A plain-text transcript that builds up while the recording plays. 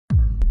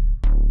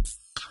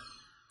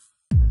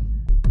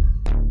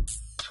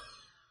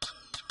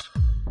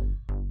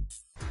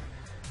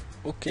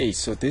Okay,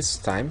 so this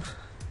time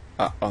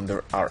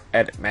under our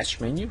Edit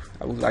Mesh menu,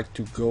 I would like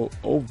to go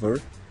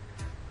over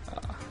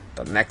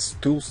the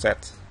next tool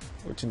set,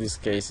 which in this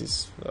case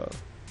is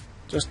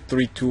just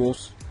 3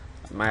 tools.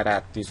 I might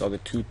add these other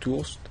 2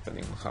 tools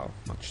depending on how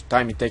much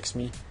time it takes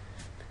me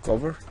to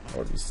cover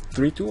all these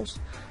 3 tools.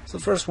 So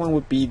the first one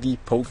would be the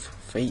poke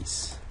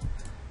face.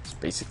 So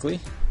basically,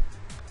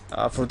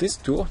 for this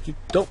tool, you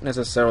don't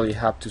necessarily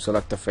have to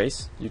select the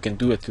face. You can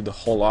do it to the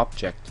whole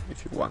object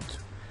if you want to.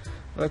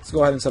 Let's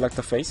go ahead and select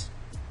the face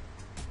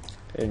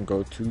and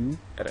go to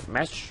Edit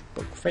Mesh,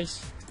 Poke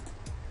Face.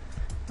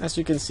 As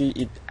you can see,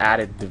 it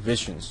added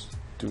divisions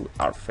to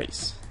our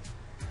face,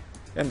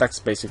 and that's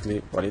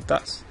basically what it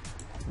does.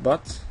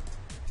 But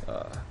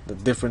the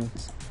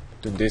difference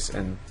between this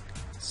and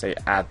say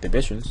add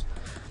divisions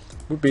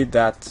would be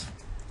that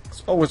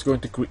it's always going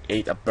to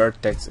create a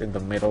vertex in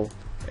the middle,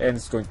 and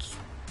it's going to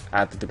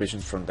add the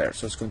divisions from there,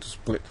 so it's going to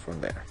split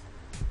from there.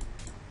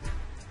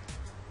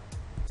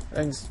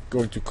 And it's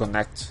going to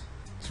connect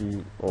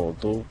to all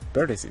the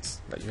vertices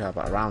that you have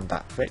around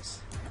that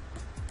face.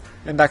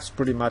 And that's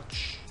pretty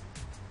much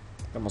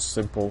the most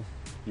simple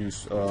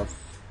use of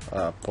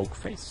poke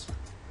face.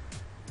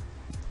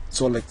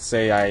 So let's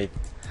say I'm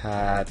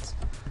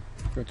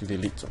going to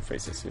delete some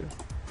faces here.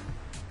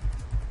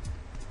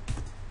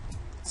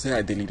 Say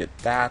I deleted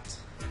that,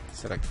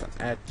 select an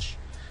edge,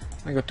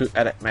 I go to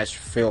Edit Mesh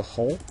Fill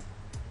Hole,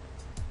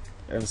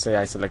 and say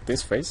I select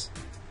this face.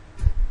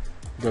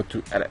 Go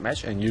to Edit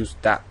Mesh and use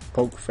that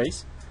poke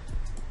face.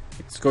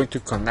 It's going to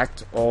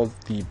connect all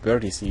the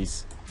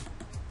vertices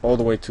all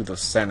the way to the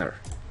center.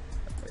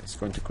 It's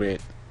going to create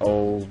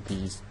all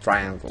these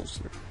triangles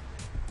here,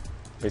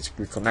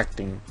 basically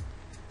connecting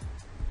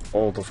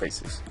all the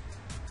faces.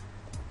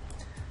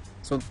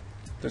 So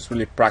there's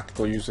really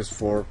practical uses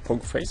for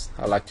poke face.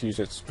 I like to use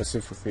it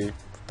specifically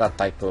for that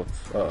type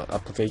of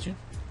application.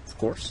 Of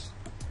course,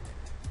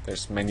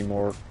 there's many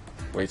more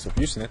ways of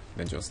using it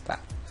than just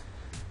that.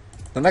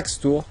 The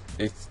next tool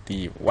is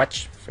the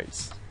Wedge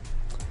face,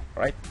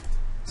 right?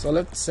 So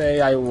let's say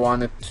I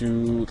wanted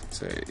to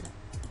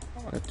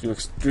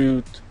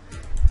extrude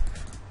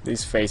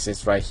these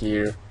faces right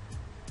here,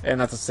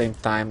 and at the same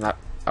time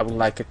I would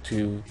like it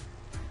to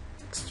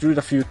extrude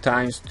a few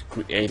times to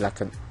create like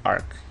an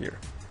arc here,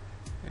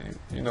 and,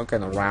 you know,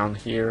 kind of round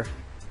here.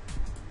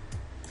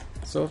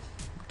 So we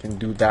can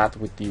do that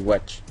with the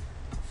Wedge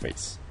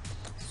face.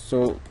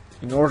 So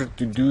in order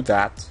to do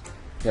that,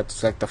 we have to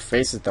select the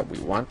faces that we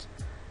want,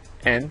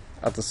 and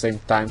at the same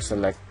time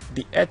select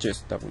the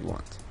edges that we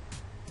want.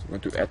 So go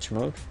to Edge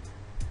Mode.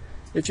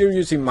 If you're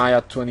using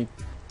Maya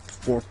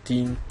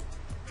 2014,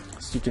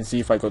 as you can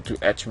see, if I go to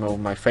Edge Mode,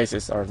 my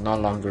faces are no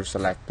longer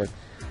selected,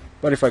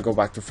 but if I go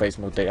back to Face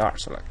Mode, they are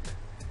selected.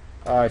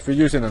 If you're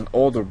using an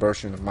older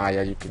version of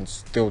Maya, you can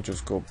still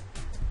just go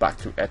back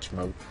to Edge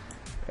Mode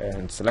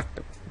and select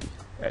the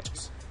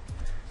edges.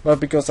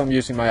 But because I'm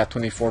using Maya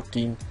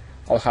 2014,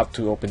 I'll have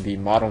to open the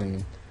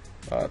modeling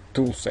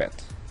tool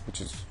set, which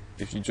is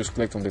if you just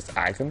click on this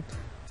icon,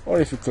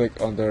 or if you click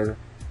under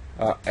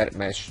Edit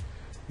Mesh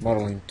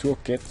Modeling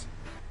Toolkit.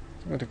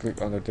 I'm going to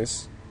click under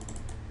this,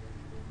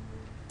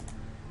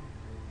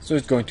 so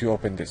it's going to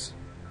open this,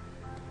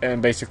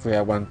 and basically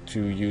I want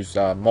to use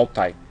a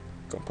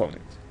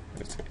multi-component in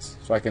this case,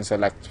 so I can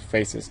select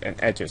faces and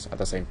edges at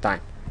the same time.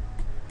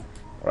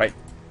 Alright,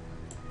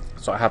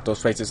 so I have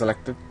those faces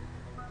selected,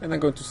 and I'm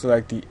going to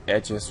select the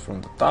edges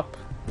from the top.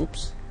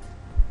 Oops.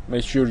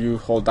 Make sure you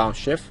hold down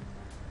Shift,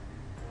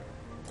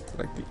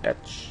 select the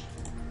edge.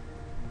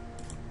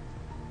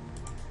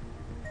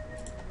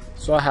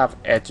 So I have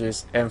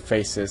edges and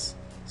faces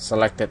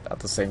selected at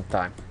the same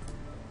time.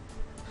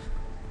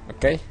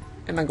 Okay,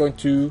 and I'm going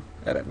to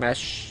Edit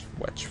Mesh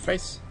Wedge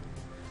Face,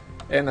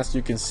 and as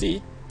you can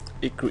see,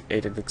 it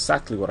created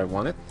exactly what I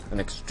wanted, an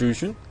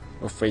extrusion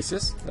of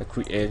faces that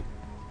create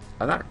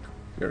an arc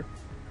here.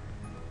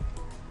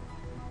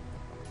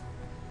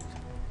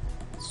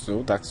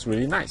 So that's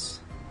really nice.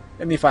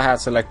 And if I had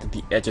selected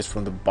the edges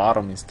from the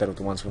bottom instead of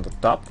the ones from the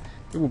top,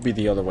 it would be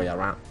the other way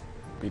around.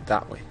 It would be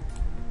that way.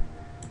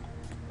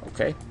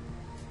 Okay.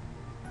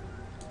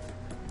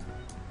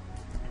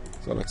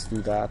 So let's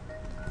do that.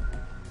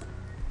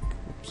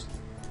 Oops.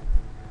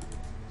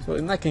 So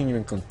and I can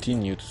even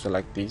continue to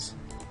select these.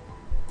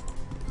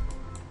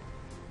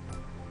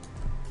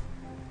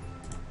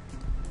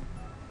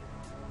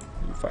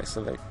 If I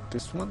select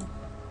this one,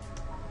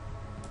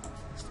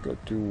 let's go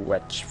to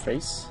Wedge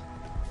Face.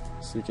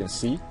 So you can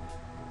see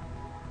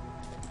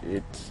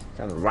it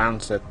kind of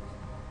rounds it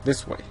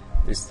this way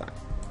this time.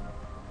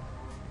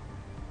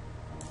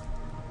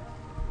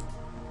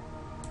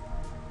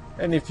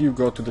 And if you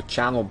go to the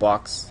channel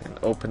box and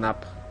open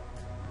up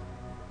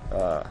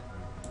the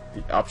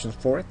options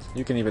for it,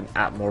 you can even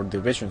add more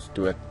divisions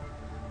to it.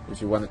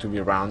 If you want it to be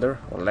rounder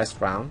or less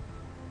round,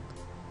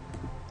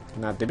 you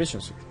can add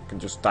divisions. You can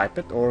just type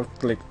it or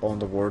click on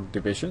the word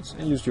divisions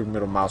and use your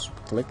middle mouse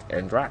click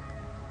and drag.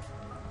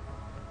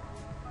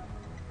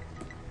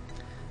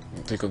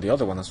 And click on the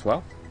other one as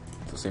well,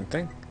 the same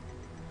thing.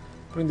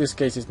 But in this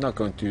case, it's not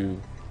going to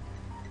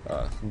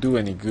do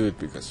any good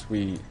because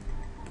we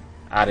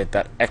added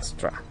that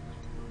extra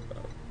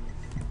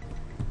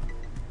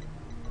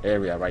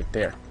area right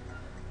there.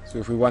 So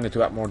if we wanted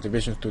to add more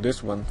divisions to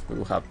this one, we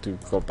will have to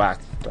go back,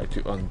 try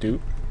to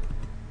undo.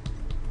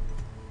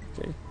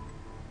 Okay,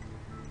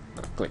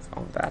 now click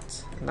on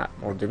that and add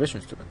more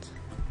divisions to it,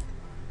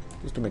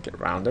 just to make it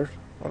rounder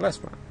or less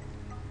round.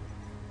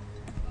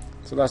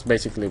 So that's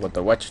basically what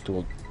the wedge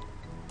tool,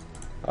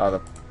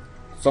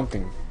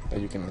 something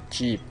that you can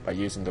achieve by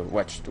using the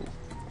wedge tool,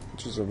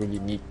 which is a really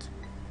neat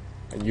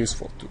and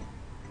useful tool.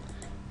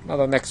 Now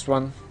the next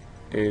one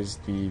is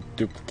the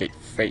duplicate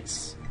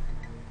face.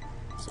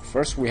 So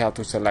first we have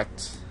to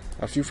select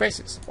a few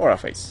faces or a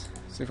face.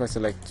 So if I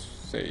select,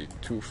 say,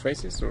 2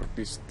 faces or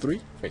these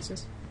 3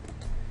 faces,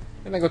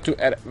 and I go to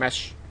edit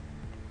mesh.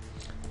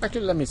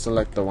 Actually, let me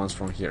select the ones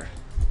from here,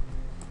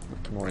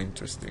 make it more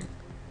interesting.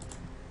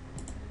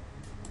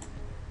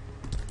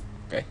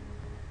 Okay,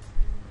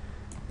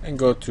 and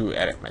go to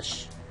edit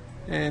mesh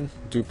and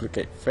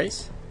duplicate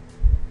face.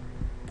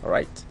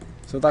 Alright,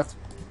 so that's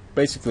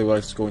basically what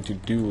it's going to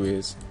do.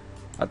 Is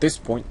at this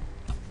point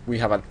we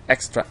have an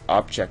extra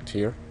object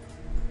here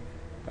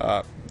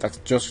that's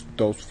just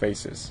those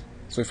faces.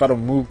 So if I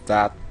don't move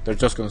that, they're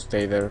just going to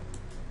stay there,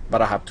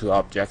 but I have 2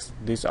 objects,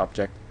 this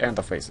object and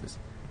the faces.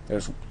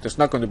 There's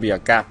not going to be a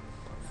gap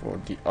for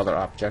the other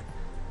object,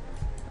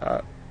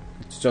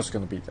 it's just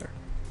going to be there.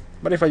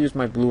 But if I use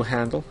my blue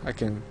handle, I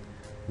can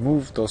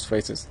move those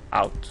faces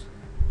out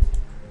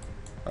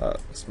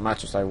as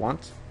much as I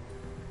want,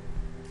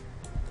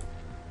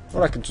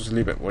 or I can just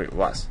leave it where it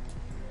was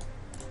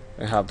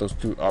and have those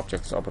 2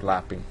 objects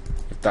overlapping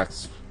if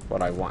that's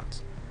what I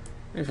want.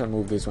 If I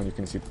move this one, you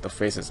can see that the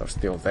faces are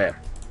still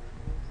there.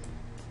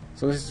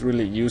 So this is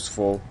really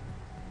useful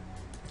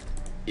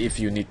if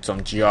you need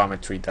some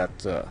geometry that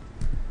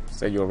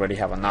say you already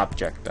have an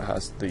object that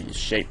has the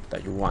shape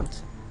that you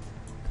want.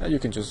 You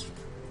can just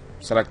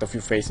select a few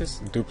faces,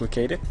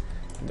 duplicate it,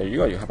 and there you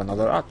go, you have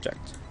another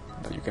object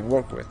that you can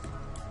work with.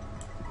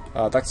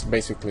 That's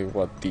basically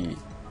what the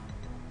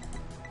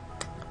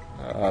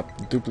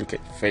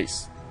duplicate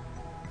face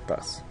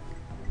does.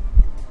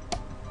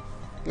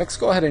 Let's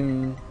go ahead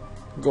and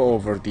go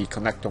over the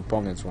connect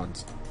components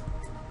ones.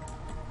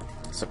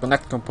 So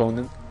connect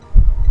component,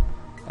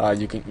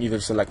 you can either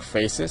select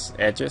faces,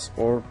 edges,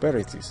 or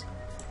vertices,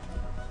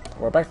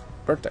 or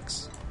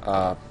vertex.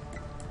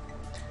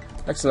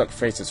 Let's select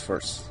faces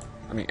first,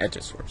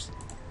 edges first.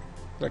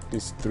 Like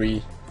these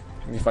 3,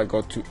 and if I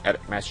go to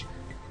edit mesh,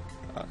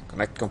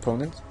 connect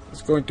component,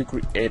 it's going to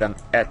create an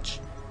edge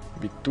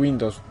between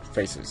those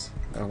faces,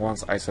 the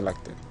ones I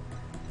selected.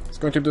 It's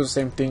going to do the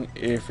same thing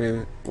if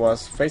it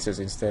was faces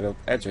instead of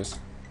edges.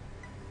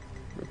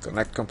 With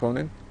connect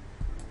component,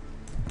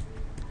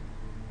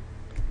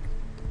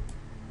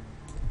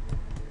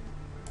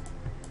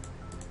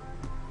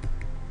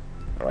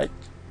 alright,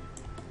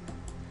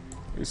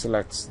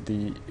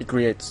 it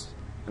creates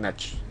an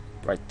edge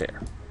right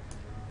there.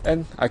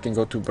 And I can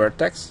go to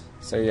vertex,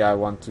 say I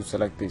want to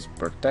select this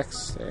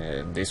vertex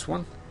and this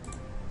one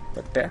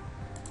right there.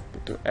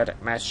 Go to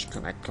edit mesh,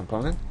 connect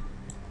component,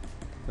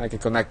 I can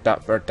connect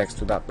that vertex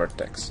to that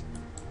vertex.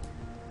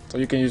 So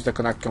you can use the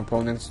connect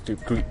components to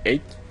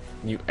create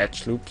new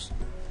edge loops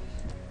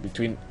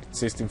between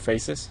existing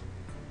faces,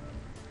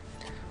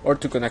 or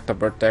to connect a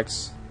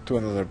vertex to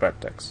another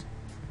vertex.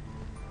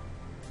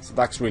 So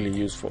that's really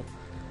useful.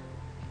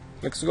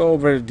 Let's go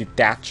over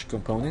detach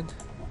component.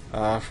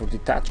 For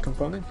detach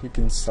component, you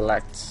can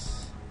select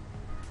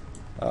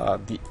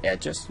the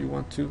edges you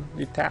want to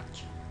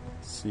detach.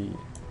 Let's see,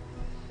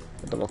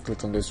 double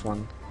click on this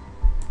one.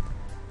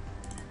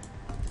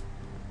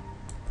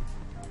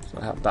 So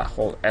I have that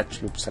whole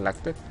edge loop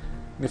selected.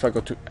 And if I go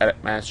to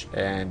edit mesh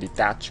and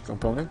detach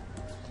component,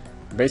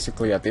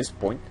 basically at this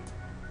point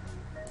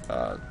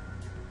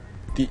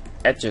the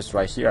edges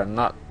right here are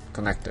not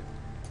connected.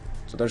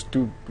 So there's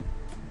 2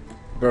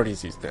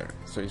 vertices there.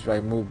 So if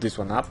I move this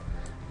one up,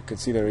 you can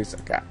see there is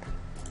a gap.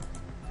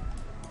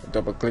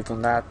 Double click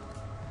on that,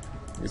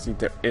 you see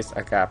there is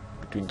a gap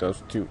between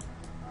those 2.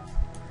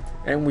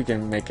 And we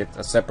can make it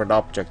a separate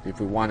object if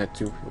we wanted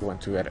to. If we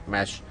want to edit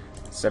mesh,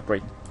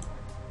 separate.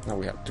 Now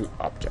we have 2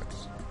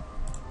 objects.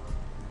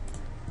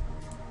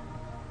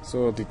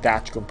 So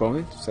detach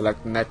component,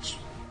 select an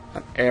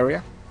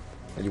area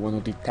that you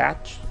want to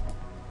detach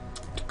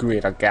to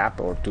create a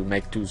gap or to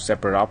make 2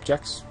 separate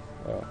objects,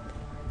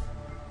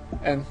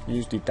 and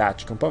use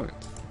detach component.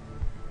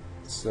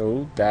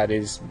 So that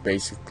is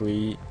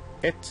basically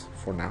it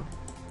for now.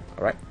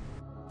 Alright.